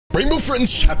Rainbow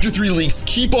Friends Chapter 3 leaks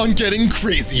keep on getting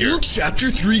crazier.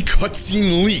 Chapter 3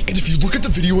 cutscene leak. And if you look at the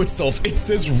video itself, it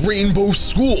says Rainbow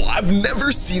School. I've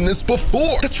never seen this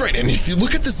before. That's right, and if you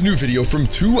look at this new video from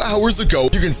 2 hours ago,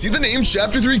 you can see the name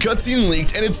Chapter 3 cutscene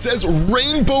leaked, and it says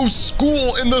Rainbow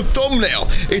School in the thumbnail.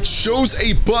 It shows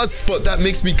a bus, but that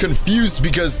makes me confused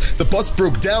because the bus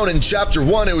broke down in Chapter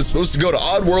 1. It was supposed to go to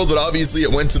Oddworld, but obviously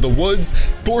it went to the woods.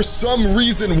 For some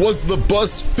reason, was the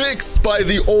bus fixed by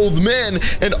the old man?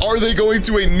 And are they going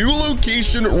to a new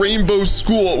location, Rainbow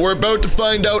School? We're about to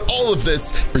find out all of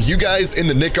this for you guys in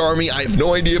the Nick Army. I have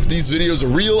no idea if these videos are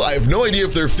real. I have no idea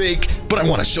if they're fake, but I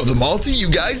want to show them all to you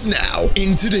guys now.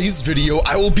 In today's video,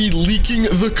 I will be leaking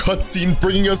the cutscene,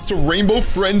 bringing us to Rainbow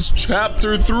Friends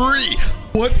Chapter 3.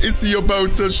 What is he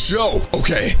about to show?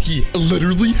 Okay, he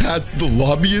literally has the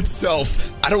lobby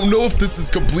itself. I don't know if this is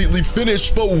completely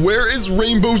finished, but where is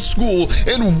Rainbow School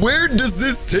and where does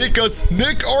this take us?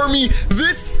 Nick Army,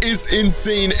 this is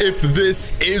insane if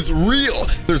this is real.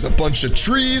 There's a bunch of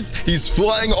trees, he's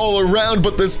flying all around,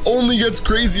 but this only gets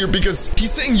crazier because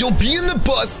he's saying you'll be in the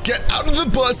bus, get out of the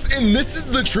bus, and this is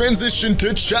the transition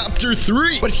to Chapter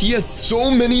 3. But he has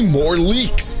so many more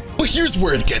leaks. But here's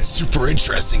where it gets super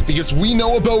interesting because we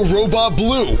know about Robot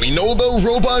Blue, we know about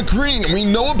Robot Green, and we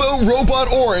know about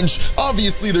Robot Orange.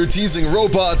 Obviously, they're teasing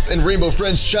robots in Rainbow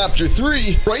Friends Chapter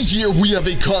 3. Right here, we have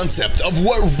a concept of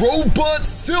what Robot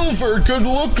Silver could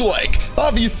look like.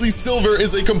 Obviously, Silver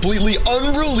is a completely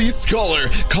unreleased color.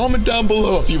 Comment down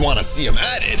below if you want to see him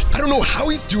added. I don't know how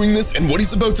he's doing this and what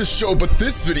he's about to show, but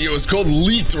this video is called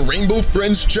Leaked Rainbow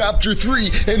Friends Chapter 3,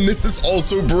 and this is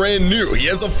also brand new. He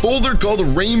has a folder called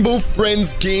Rainbow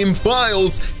Friends Game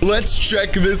Files. Let's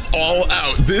check this all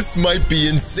out. This might be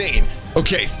insane.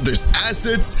 Okay, so there's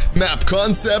assets, map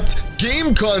concept,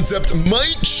 game concept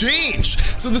might change.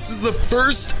 So this is the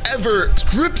first ever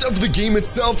script of the game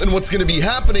itself and what's going to be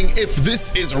happening if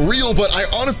this is real, but I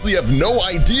honestly have no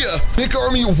idea. Nick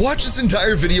Army, watch this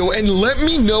entire video and let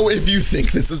me know if you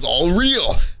think this is all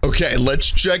real. Okay,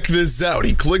 let's check this out.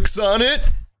 He clicks on it,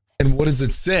 and what does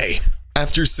it say?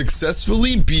 After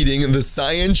successfully beating the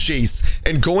Cyan Chase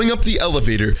and going up the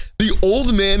elevator, the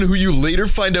old man, who you later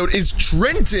find out is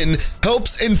Trenton,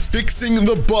 helps in fixing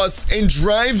the bus and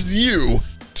drives you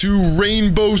to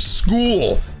Rainbow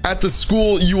School. At the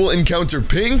school, you will encounter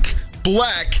Pink,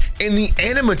 Black, and the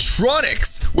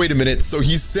animatronics. Wait a minute, so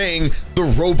he's saying the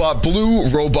Robot Blue,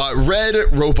 Robot Red,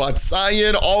 Robot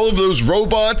Cyan, all of those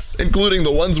robots, including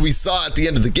the ones we saw at the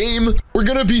end of the game. We're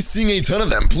gonna be seeing a ton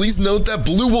of them. Please note that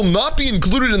Blue will not be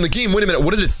included in the game. Wait a minute,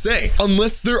 what did it say?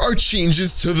 Unless there are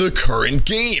changes to the current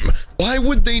game. Why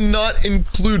would they not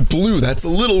include Blue? That's a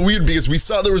little weird because we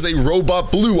saw there was a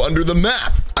Robot Blue under the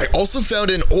map. I also found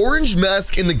an orange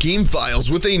mask in the game files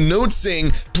with a note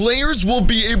saying players will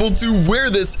be able to wear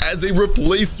this as a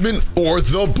replacement for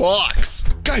the box.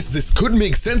 Guys, this could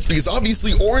make sense because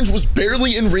obviously Orange was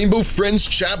barely in Rainbow Friends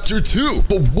Chapter 2.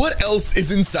 But what else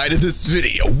is inside of this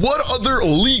video? What other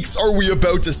leaks are we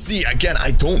about to see? Again,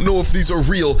 I don't know if these are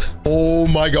real. Oh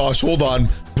my gosh, hold on.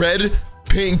 Red,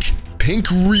 pink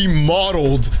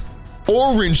remodeled,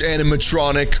 orange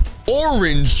animatronic,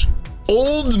 orange,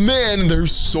 old man.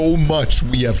 There's so much.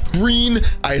 We have green,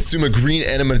 I assume a green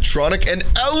animatronic, an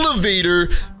elevator,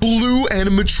 blue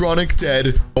animatronic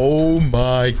dead. Oh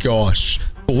my gosh.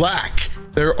 Black.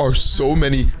 There are so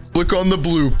many. Click on the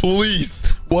blue, please.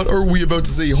 What are we about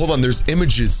to see? Hold on, there's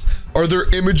images. Are there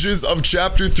images of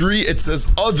Chapter 3? It says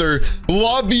other,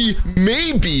 lobby,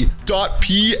 maybe.png.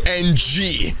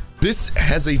 This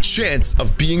has a chance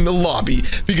of being the lobby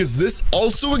because this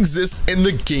also exists in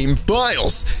the game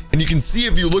files. And you can see,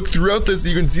 if you look throughout this,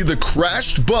 you can see the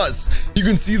crashed bus. You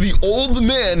can see the old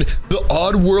man, the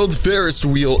Oddworld Ferris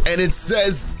wheel, and it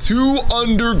says 2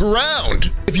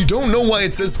 underground. If you don't know why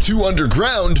it says 2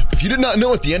 underground, if you did not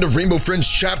know at the end of Rainbow Friends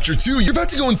Chapter 2, you're about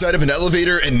to go inside of an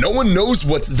elevator and no one knows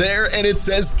what's there and it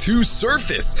says 2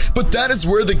 surface. But that is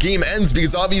where the game ends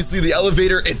because obviously the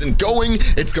elevator isn't going.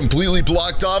 It's completely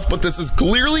blocked off. But this is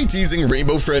clearly teasing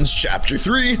Rainbow Friends Chapter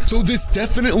 3, so this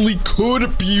definitely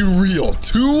could be real.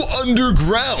 2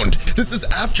 underground. This is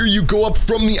after you go up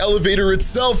from the elevator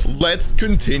itself. Let's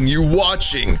continue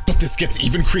watching. But this gets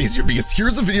even crazier because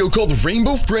here's a video called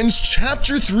Rainbow Friends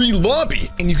Chapter 3 Lobby.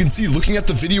 And you can see, looking at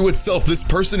the video itself, this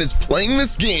person is playing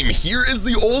this game. Here is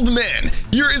the old man.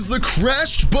 Here is the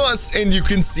crashed bus, and you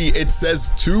can see it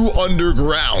says 2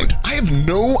 underground. I have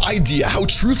no idea how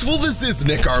truthful this is,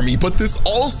 Nick Army, but this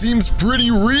all seems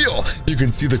pretty real. You can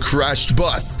see the crashed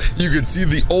bus. You can see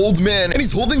the old man, and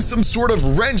he's holding some sort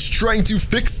of wrench trying to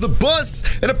fix the bus.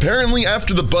 And apparently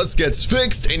after the bus gets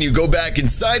fixed and you go back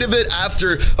inside of it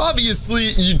after,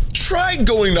 obviously, you tried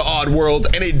going going to Oddworld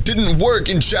and it didn't work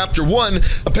in chapter 1,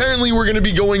 apparently we're going to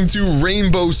be going to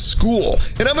Rainbow School.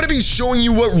 And I'm going to be showing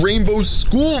you what Rainbow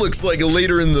School looks like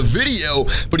later in the video,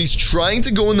 but he's trying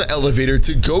to go in the elevator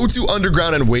to go to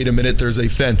underground, and wait a minute, there's a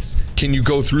fence. Can you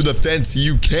go through the fence?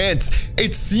 You can't.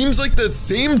 It seems like the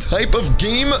same type of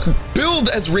game build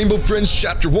as Rainbow Friends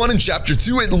chapter 1 and chapter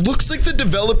 2. It looks like the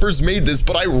developers made this,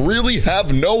 but I really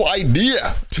have no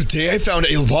idea. Today I found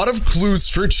a lot of clues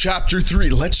for chapter 3.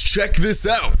 Let's check this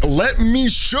out. Let me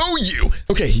show you.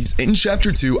 Okay, he's in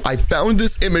chapter 2. I found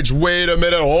this image. Wait a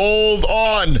minute, hold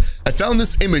on. I found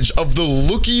this image of the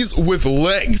lookies with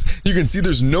legs. You can see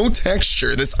there's no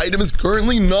texture. This item is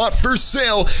currently not for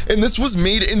sale, and this was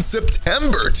made in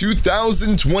September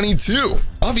 2022.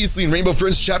 Obviously, in Rainbow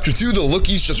Friends Chapter 2, the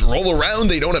lookies just roll around.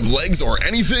 They don't have legs or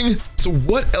anything. So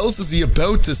what else is he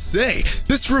about to say?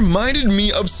 This reminded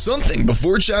me of something.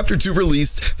 Before Chapter 2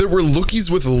 released, there were lookies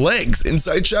with legs.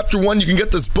 Inside Chapter 1, you can get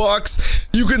this box.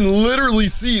 You can literally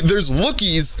see there's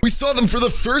lookies. We saw them for the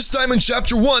first time in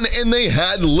Chapter 1, and they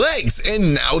had legs,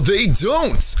 and now they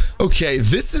don't. Okay,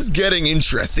 this is getting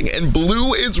interesting, and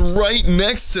Blue is right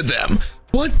next to them.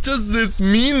 What does this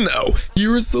mean, though?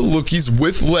 Here is the lookies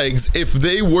with legs if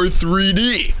they were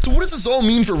 3D. So what does this all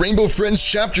mean for Rainbow Friends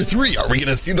Chapter 3? Are we going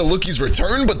to see the lookies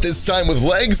return, but this time with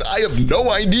legs? I have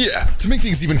no idea. To make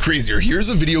things even crazier, here's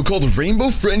a video called Rainbow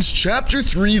Friends Chapter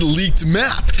 3 Leaked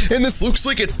Map. And this looks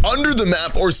like it's under the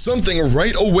map or something.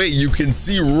 Right away, you can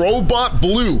see Robot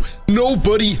Blue.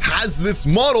 Nobody has this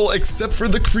model except for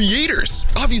the creators.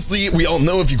 Obviously, we all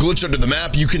know if you glitch under the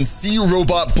map, you can see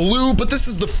Robot Blue, but this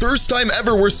is the first time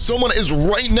ever where someone is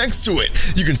right next to it.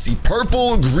 You can see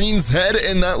purple, green's head,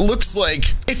 and that looks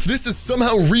like, if this is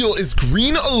somehow real, is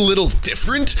green a little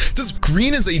different? Does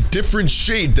green is a different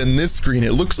shade than this green?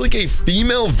 It looks like a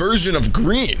female version of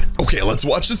green. Okay, let's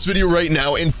watch this video right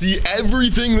now and see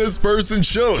everything this person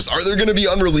shows. Are there going to be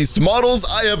unreleased models?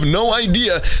 I have no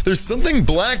idea. There's something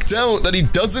blacked out that he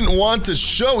doesn't want to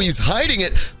show. He's hiding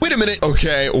it. Wait a minute.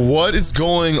 Okay, what is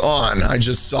going on? I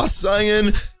just saw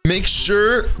cyan. Make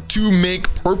sure to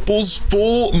make Purple's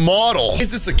full model.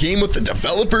 Is this a game with the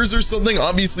developers or something?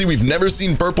 Obviously, we've never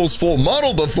seen Purple's full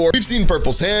model before. We've seen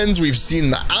Purple's hands, we've seen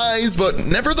the eyes, but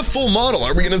never the full model.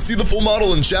 Are we gonna see the full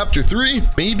model in Chapter 3?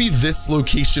 Maybe this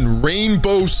location,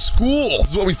 Rainbow School.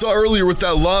 This is what we saw earlier with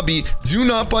that lobby. Do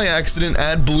not by accident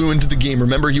add Blue into the game.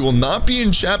 Remember, he will not be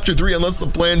in Chapter 3 unless the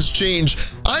plans change.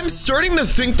 I'm starting to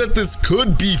think that this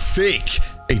could be fake.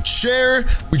 A chair,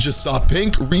 we just saw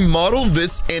Pink remodel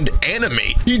this and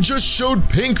animate. He just showed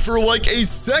Pink for like a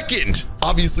second.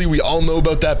 Obviously, we all know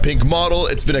about that Pink model.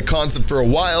 It's been a concept for a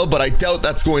while, but I doubt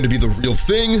that's going to be the real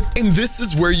thing. And this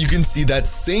is where you can see that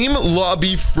same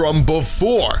lobby from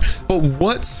before. But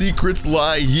what secrets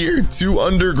lie here? To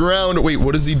underground. Wait,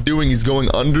 what is he doing? He's going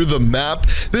under the map.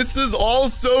 This is all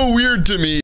so weird to me.